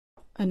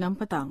6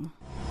 petang.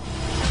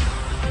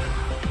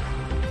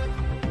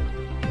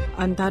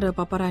 Antara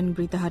paparan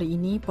berita hari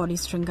ini,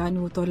 Polis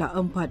Terengganu tolak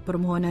 4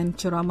 permohonan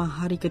ceramah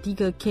hari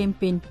ketiga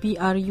kempen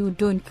PRU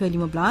DUN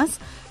ke-15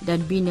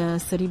 dan bina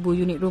 1,000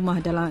 unit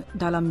rumah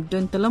dalam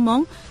DUN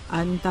Telemong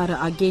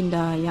antara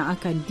agenda yang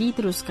akan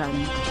diteruskan.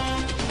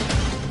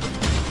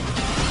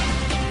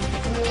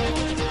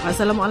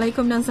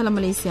 Assalamualaikum dan salam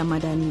Malaysia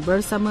Madani.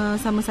 Bersama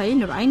saya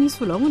Nur Aini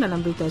Sulong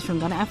dalam Berita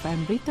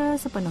Terengganufm, berita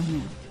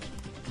sepenuhnya.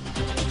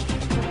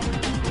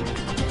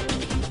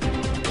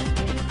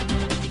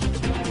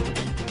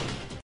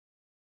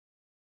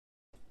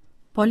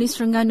 Polis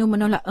Terengganu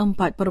menolak 4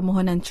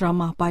 permohonan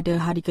ceramah pada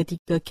hari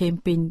ketiga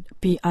kempen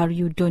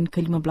PRU DUN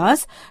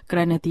ke-15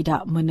 kerana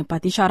tidak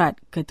menepati syarat.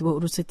 Ketua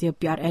Urusetia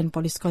PRN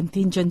Polis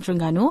Kontingen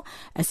Terengganu,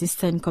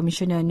 Asisten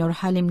Komisioner Nur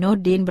Halim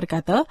Nordin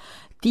berkata,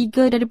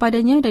 3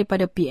 daripadanya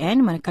daripada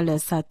PN manakala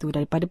 1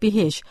 daripada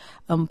PH.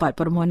 4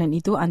 permohonan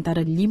itu antara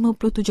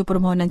 57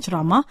 permohonan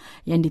ceramah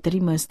yang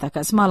diterima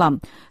setakat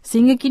semalam.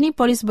 Sehingga kini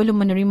polis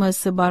belum menerima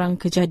sebarang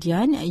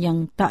kejadian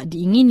yang tak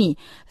diingini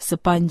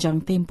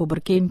sepanjang tempoh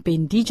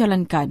berkempen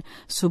dijalankan.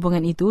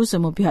 Sehubungan itu,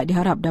 semua pihak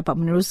diharap dapat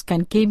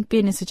meneruskan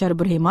kempen secara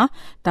berhemah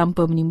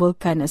tanpa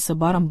menimbulkan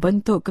sebarang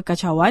bentuk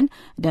kekacauan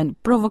dan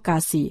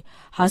provokasi.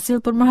 Hasil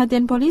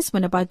pemerhatian polis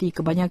mendapati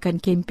kebanyakan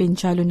kempen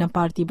calon dan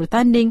parti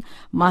bertanding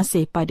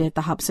masih pada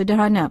tahap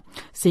sederhana.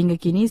 Sehingga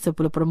kini 10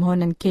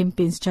 permohonan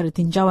kempen secara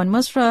tinjauan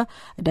mesra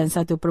dan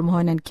 1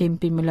 permohonan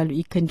kempen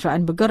melalui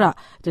kenderaan bergerak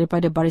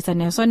daripada Barisan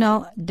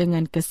Nasional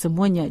dengan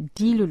kesemuanya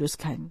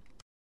diluluskan.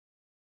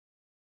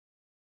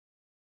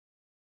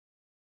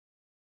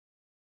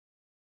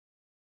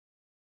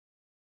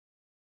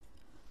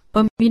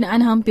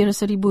 Pembinaan hampir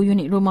 1,000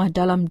 unit rumah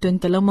dalam DUN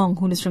Telemong,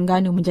 Hulu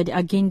Terengganu menjadi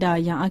agenda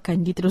yang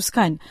akan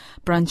diteruskan.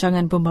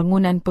 Perancangan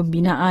pembangunan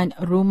pembinaan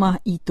rumah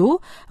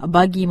itu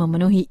bagi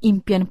memenuhi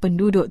impian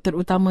penduduk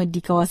terutama di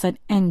kawasan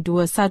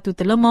N21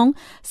 Telemong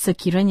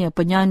sekiranya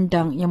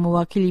penyandang yang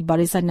mewakili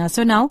Barisan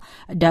Nasional,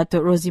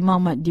 Datuk Rozzi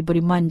Mahmat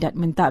diberi mandat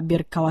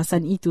mentadbir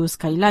kawasan itu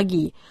sekali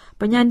lagi.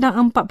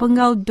 Penyandang 4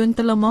 penggal DUN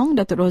Telemong,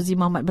 Datuk Rozzi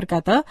Mahmat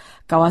berkata,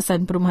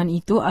 kawasan perumahan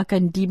itu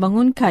akan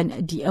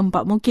dibangunkan di 4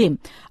 mukim.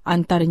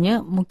 Antaranya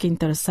Mukim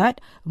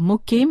Tersat,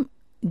 Mukim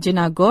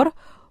Jenagor,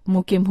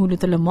 Mukim Hulu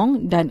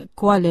Telemong dan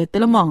Kuala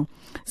Telemong.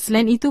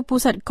 Selain itu,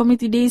 pusat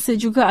komuniti desa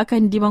juga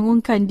akan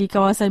dibangunkan di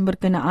kawasan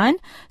berkenaan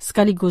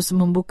sekaligus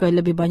membuka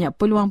lebih banyak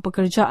peluang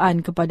pekerjaan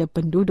kepada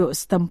penduduk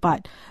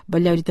setempat.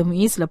 Beliau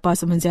ditemui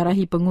selepas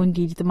menziarahi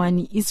pengundi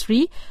ditemani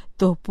isteri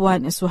Tuh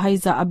Puan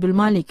Suhaiza Abdul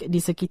Malik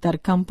di sekitar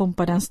Kampung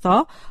Padang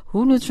Star,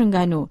 Hulu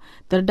Terengganu.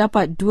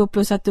 Terdapat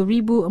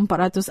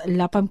 21,480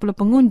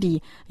 pengundi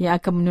yang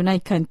akan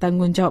menunaikan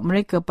tanggungjawab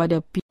mereka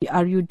pada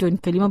PRU DUN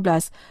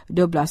ke-15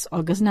 12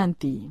 Ogos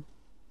nanti.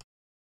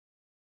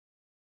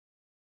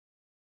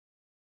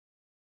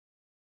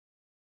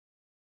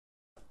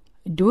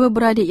 Dua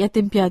beradik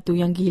yatim piatu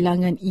yang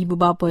kehilangan ibu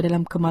bapa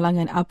dalam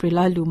kemalangan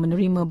April lalu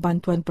menerima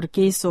bantuan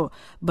perkesok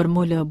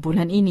bermula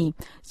bulan ini.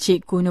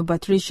 Cikgu Nur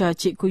Batrisha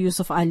Cikgu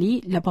Yusuf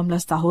Ali, 18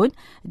 tahun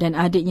dan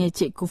adiknya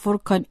Cikgu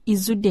Furqan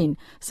Izzuddin,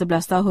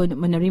 11 tahun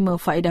menerima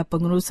faedah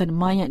pengurusan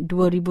mayat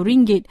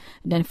RM2,000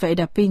 dan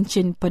faedah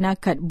pencen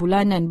penakat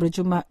bulanan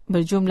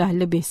berjumlah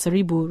lebih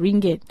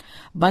RM1,000.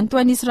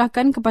 Bantuan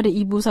diserahkan kepada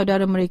ibu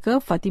saudara mereka,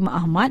 Fatimah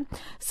Ahmad,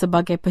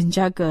 sebagai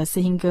penjaga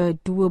sehingga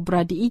dua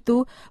beradik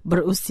itu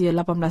berusia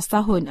 18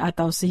 tahun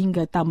atau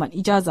sehingga tamat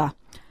ijazah.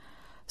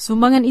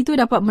 Sumbangan itu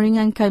dapat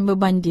meringankan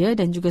beban dia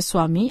dan juga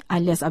suami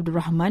alias Abdul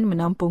Rahman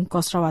menampung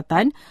kos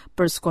rawatan,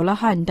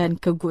 persekolahan dan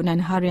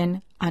kegunaan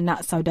harian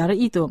anak saudara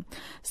itu.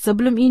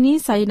 Sebelum ini,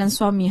 saya dan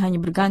suami hanya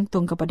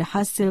bergantung kepada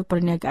hasil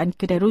perniagaan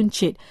kedai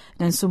runcit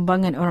dan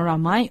sumbangan orang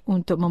ramai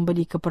untuk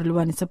membeli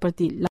keperluan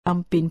seperti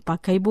lampin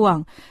pakai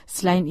buang.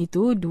 Selain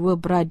itu, dua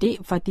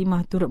beradik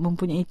Fatimah turut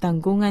mempunyai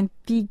tanggungan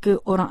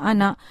 3 orang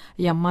anak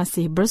yang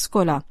masih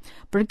bersekolah.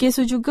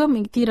 Perkeso juga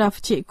mengiktiraf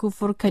Cikgu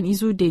Furqan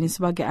Izzuddin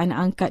sebagai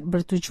anak angkat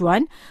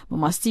bertujuan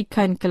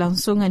memastikan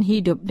kelangsungan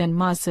hidup dan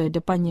masa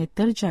depannya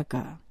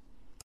terjaga.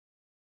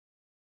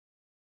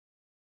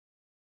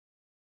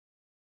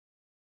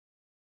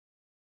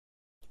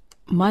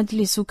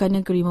 Majlis Sukan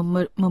Negeri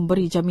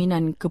memberi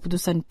jaminan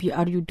keputusan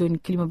PRU DUN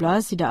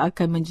ke-15 tidak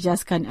akan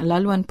menjejaskan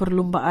laluan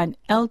perlumbaan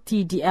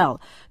LTDL.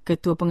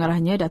 Ketua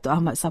Pengarahnya, Datuk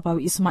Ahmad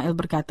Sapawi Ismail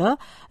berkata,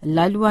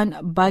 laluan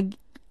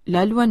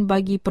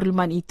bagi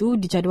perlumbaan itu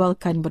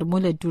dijadualkan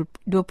bermula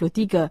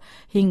 23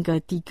 hingga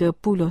 30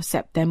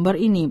 September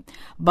ini.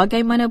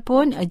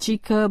 Bagaimanapun,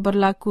 jika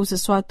berlaku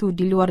sesuatu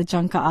di luar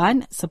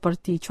jangkaan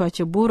seperti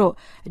cuaca buruk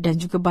dan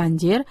juga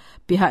banjir,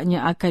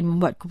 pihaknya akan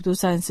membuat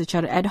keputusan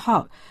secara ad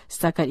hoc.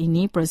 Setakat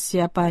ini,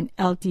 persiapan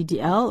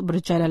LTDL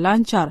berjalan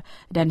lancar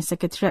dan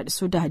sekretariat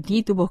sudah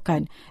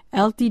ditubuhkan.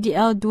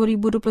 LTDL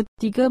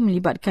 2023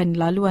 melibatkan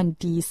laluan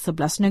di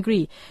 11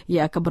 negeri.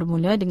 Ia akan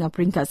bermula dengan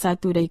peringkat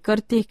 1 dari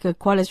Kertih ke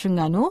Kuala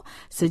Terengganu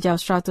sejauh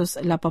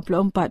 184.4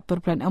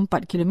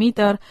 km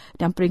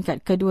dan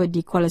peringkat kedua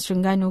di Kuala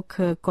Terengganu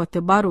ke Kota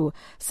Baru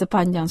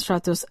sepanjang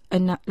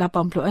 186.2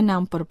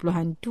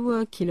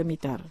 km.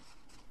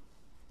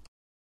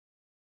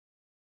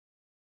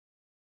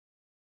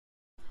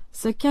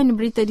 Sekian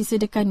berita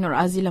disediakan Nur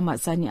Azila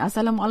Matsani.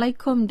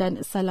 Assalamualaikum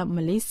dan salam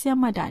Malaysia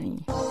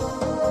Madani.